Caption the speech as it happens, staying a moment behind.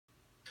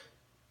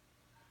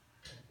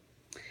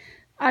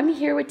I'm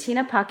here with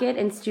Tina Puckett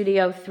in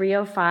Studio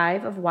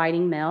 305 of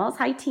Whiting Mills.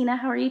 Hi, Tina.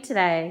 How are you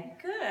today?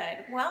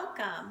 Good.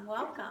 Welcome.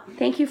 Welcome.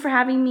 Thank you for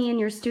having me in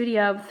your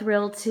studio. I'm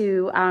thrilled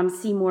to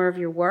see more of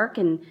your work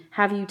and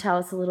have you tell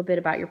us a little bit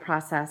about your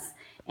process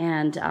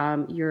and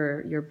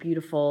your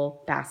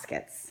beautiful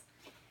baskets.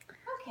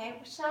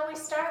 Okay, shall we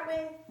start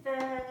with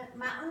the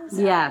mountains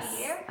Yes, out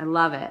here? I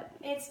love it.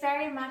 It's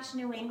very much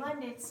New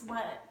England. It's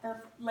what the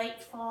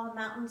late fall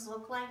mountains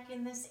look like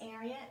in this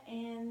area,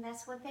 and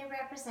that's what they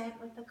represent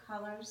with the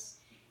colors.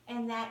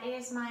 And that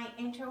is my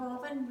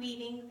interwoven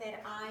weaving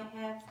that I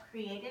have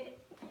created.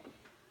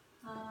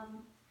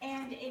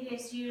 And it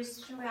is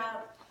used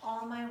throughout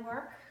all my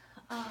work.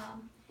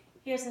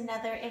 Here's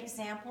another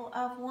example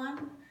of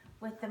one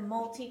with the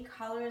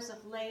multi-colors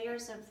of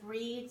layers of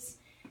reeds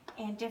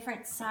and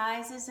different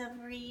sizes of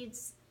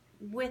reeds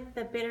with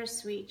the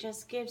bittersweet.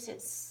 Just gives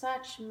it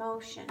such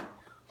motion,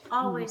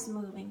 always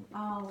moving,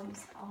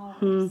 always,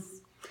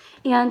 always.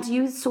 And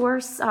you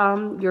source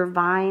your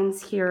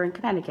vines here in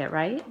Connecticut,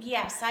 right?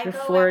 Yes, I You're go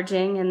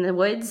foraging in the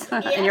woods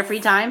in your free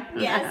time?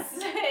 Yes,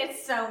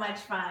 it's so much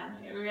fun.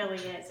 It really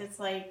is. It's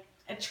like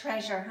a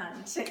treasure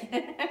hunt.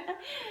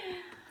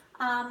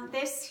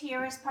 This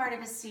here is part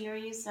of a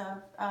series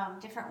of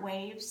different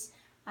waves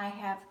I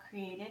have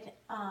created.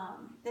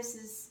 This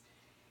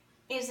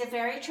is a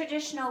very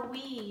traditional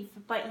weave,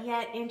 but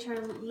yet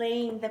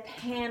interlaying the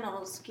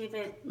panels give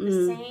it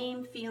the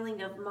same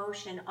feeling of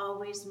motion,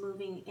 always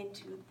moving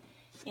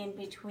in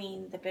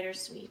between the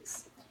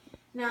bittersweets.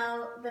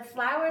 Now, the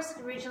flowers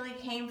originally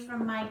came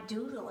from my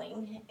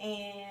doodling,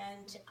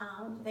 and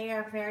they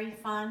are very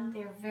fun.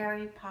 They're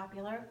very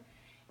popular,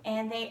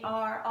 and they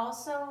are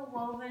also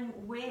woven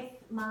with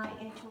my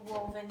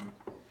interwoven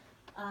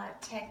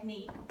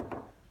technique,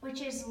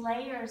 which is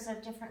layers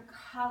of different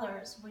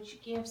colors,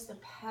 which gives the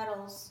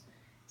petals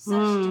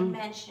such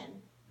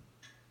dimension.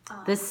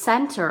 The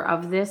center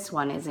of this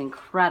one is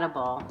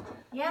incredible.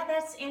 Yeah,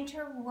 that's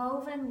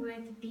interwoven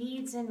with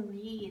beads and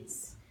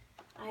reeds.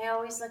 I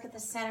always look at the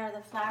center of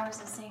the flowers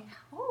and say,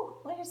 oh,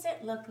 what does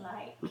it look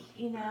like,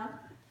 you know?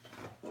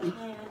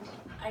 And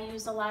I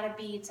use a lot of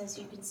beads, as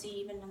you can see,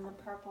 even in the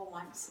purple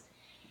ones.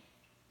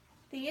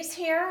 These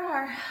here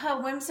are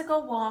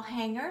whimsical wall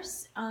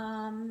hangers,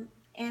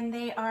 and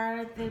they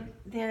are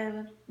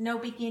the no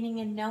beginning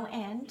and no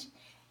end,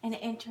 and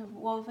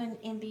interwoven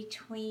in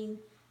between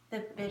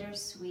the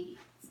bittersweet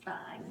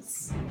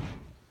vines.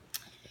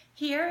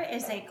 Here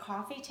is a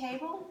coffee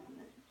table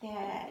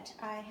that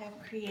I have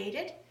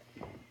created.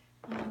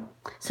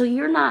 So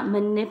you're not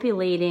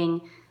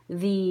manipulating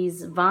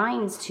these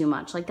vines too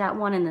much. Like that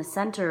one in the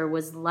center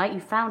was light. You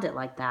found it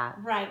like that.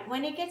 Right.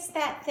 When it gets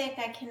that thick,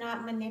 I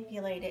cannot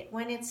manipulate it.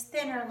 When it's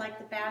thinner, like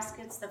the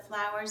baskets, the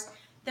flowers,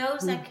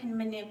 those I can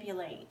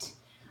manipulate.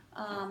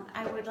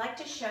 I would like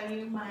to show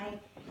you my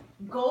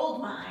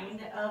gold mine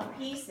of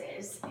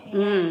pieces,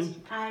 and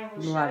I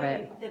will show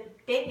you the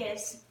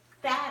biggest,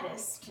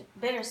 fattest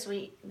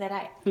bittersweet that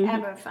I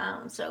ever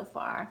found so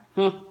far.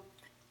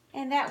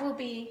 And that will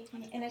be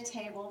in a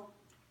table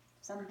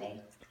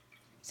someday.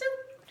 So,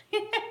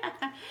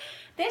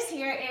 this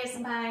here is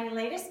my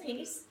latest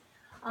piece.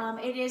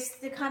 It is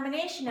the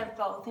combination of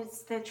both.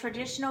 It's the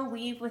traditional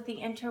weave with the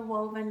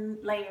interwoven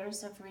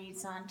layers of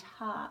reeds on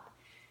top.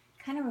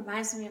 Kind of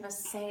reminds me of a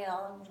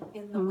sail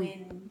in the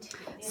wind.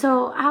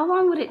 So how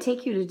long would it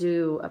take you to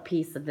do a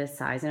piece of this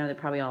size? I know that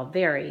probably all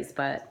varies,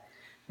 but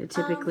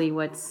typically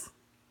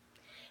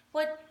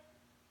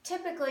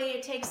Typically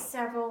it takes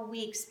several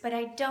weeks, but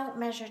I don't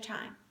measure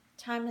time.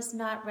 Time is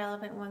not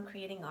relevant when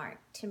creating art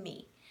to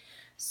me.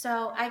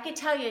 So I could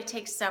tell you it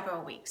takes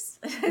several weeks.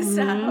 This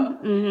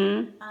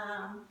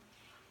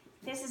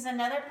is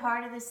another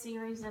part of the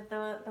series of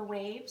the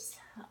waves.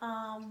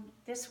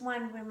 This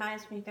one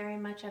reminds me very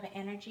much of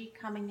energy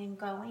coming and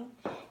going.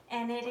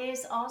 And it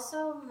is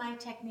also my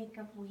technique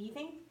of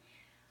weaving,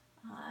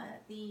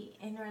 the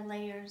inner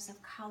layers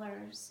of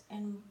colors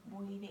and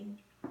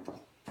weaving.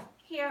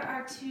 Here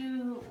are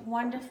two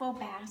wonderful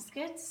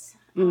baskets.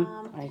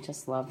 I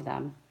just love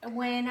them.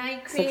 When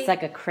I So create, it's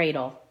like a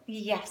cradle.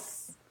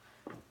 yes.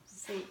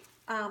 See,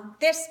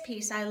 this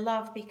piece I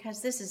love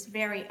because this is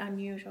very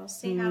unusual.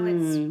 See how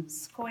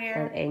it's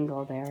square? That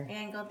angle there.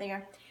 Angle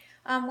there.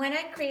 When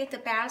I create the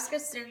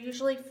baskets, they're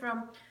usually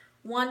from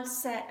one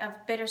set of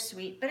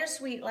bittersweet.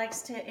 Bittersweet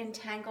likes to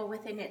entangle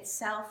within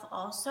itself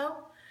also.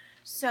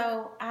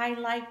 So I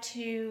like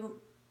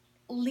to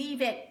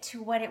leave it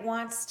to what it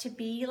wants to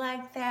be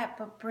like that,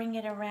 but bring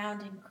it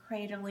around and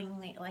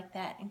cradling it like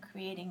that and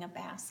creating a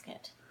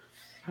basket.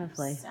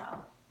 Lovely. So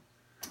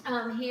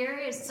here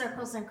is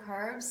circles and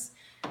curves,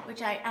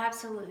 which I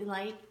absolutely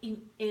like.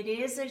 It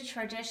is a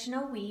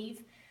traditional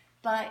weave,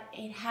 but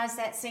it has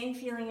that same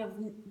feeling of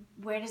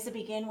where does it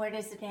begin, where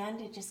does it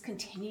end? It just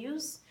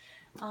continues.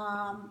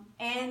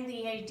 And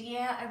the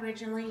idea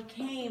originally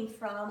came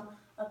from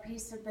a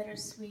piece of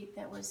bittersweet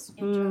that was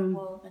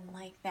interwoven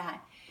like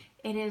that.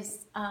 It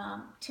is,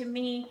 to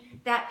me,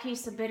 that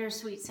piece of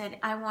bittersweet said,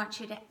 I want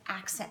you to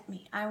accent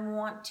me. I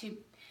want to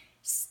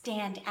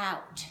stand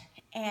out.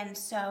 And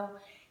so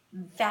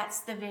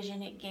that's the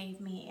vision it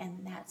gave me,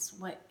 and that's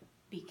what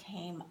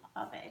became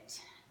of it.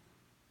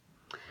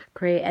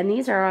 Great. And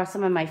these are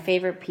some of my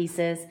favorite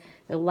pieces.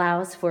 It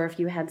allows for, if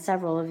you had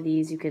several of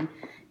these, you can,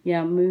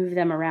 move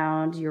them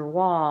around your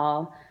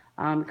wall,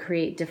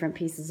 create different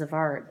pieces of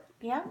art.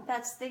 Yeah,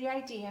 that's the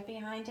idea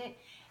behind it.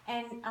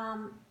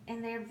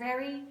 And they're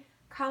very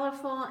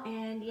colorful,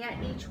 and yet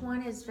each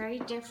one is very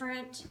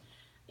different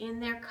in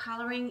their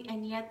coloring,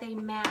 and yet they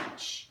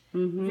match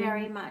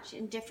very much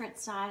in different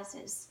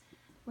sizes,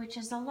 which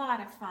is a lot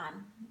of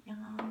fun.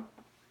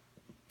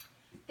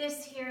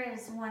 This here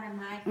is one of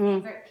my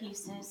favorite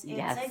pieces.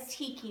 It's a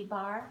tiki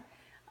bar.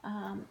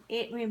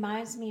 It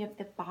reminds me of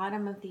the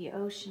bottom of the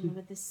ocean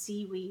with the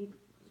seaweed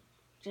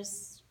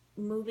just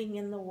moving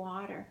in the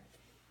water.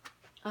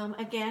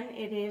 Again,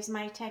 it is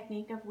my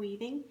technique of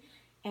weaving,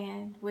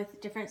 and with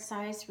different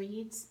size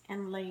reeds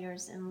and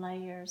layers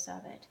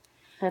of it.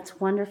 That's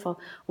wonderful.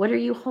 What are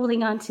you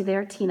holding on to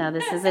there, Tina?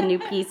 This is a new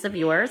piece of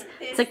yours.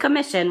 It's a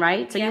commission,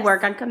 right? So you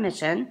work on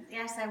commission.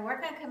 Yes, I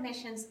work on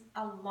commissions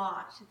a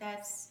lot.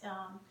 That's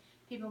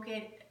people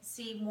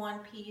see one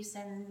piece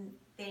and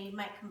they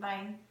might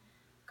combine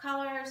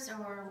colors,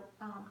 or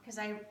because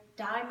I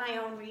dye my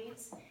own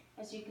reeds.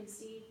 As you can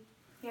see,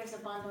 here's a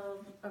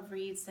bundle of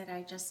reeds that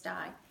I just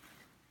dyed.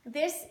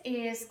 This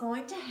is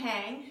going to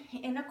hang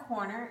in a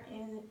corner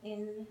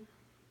in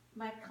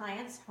my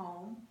client's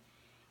home,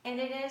 and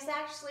it is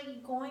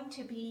actually going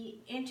to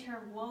be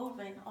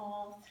interwoven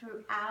all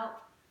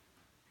throughout,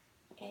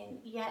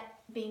 and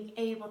yet being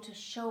able to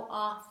show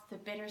off the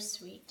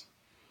bittersweet.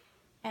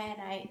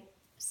 And I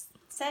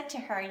said to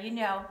her,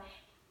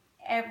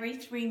 every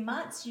 3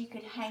 months you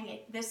could hang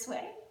it this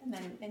way, and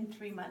then in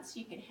 3 months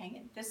you could hang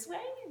it this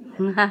way, and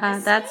then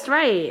this That's way,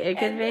 right. It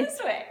could be this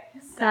way.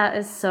 So that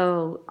is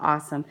so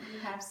awesome. you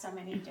have so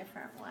many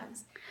different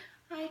ones.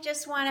 I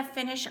just want to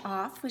finish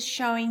off with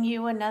showing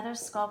you another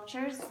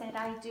sculptures that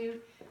I do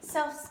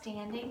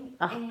self-standing,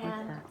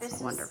 and That's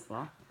this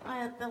wonderful.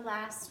 is the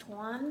last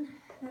one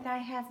that I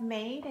have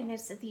made, and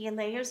it's the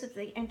layers of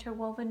the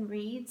interwoven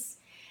reeds.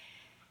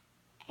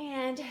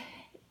 And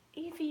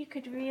if you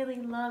could really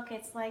look,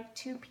 it's like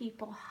two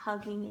people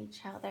hugging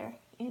each other,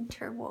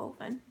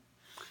 interwoven.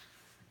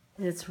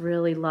 It's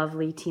really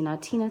lovely, Tina.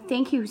 Tina,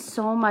 thank you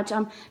so much.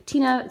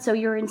 Tina, so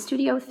you're in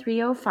Studio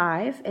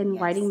 305 in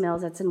Whiting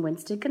Mills. That's in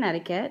Winsted,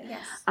 Connecticut.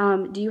 Yes.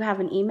 Do you have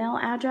an email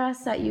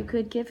address that you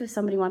could give if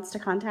somebody wants to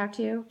contact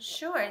you?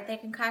 Sure. They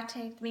can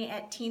contact me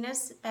at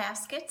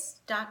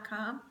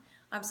tinasbaskets.com.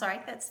 I'm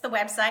sorry, that's the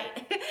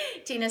website.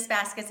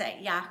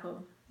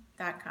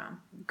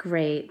 tinasbaskets@yahoo.com.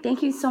 Great.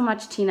 Thank you so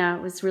much, Tina.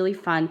 It was really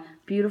fun.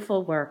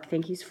 Beautiful work.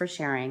 Thank you for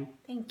sharing.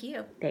 Thank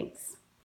you. Thanks.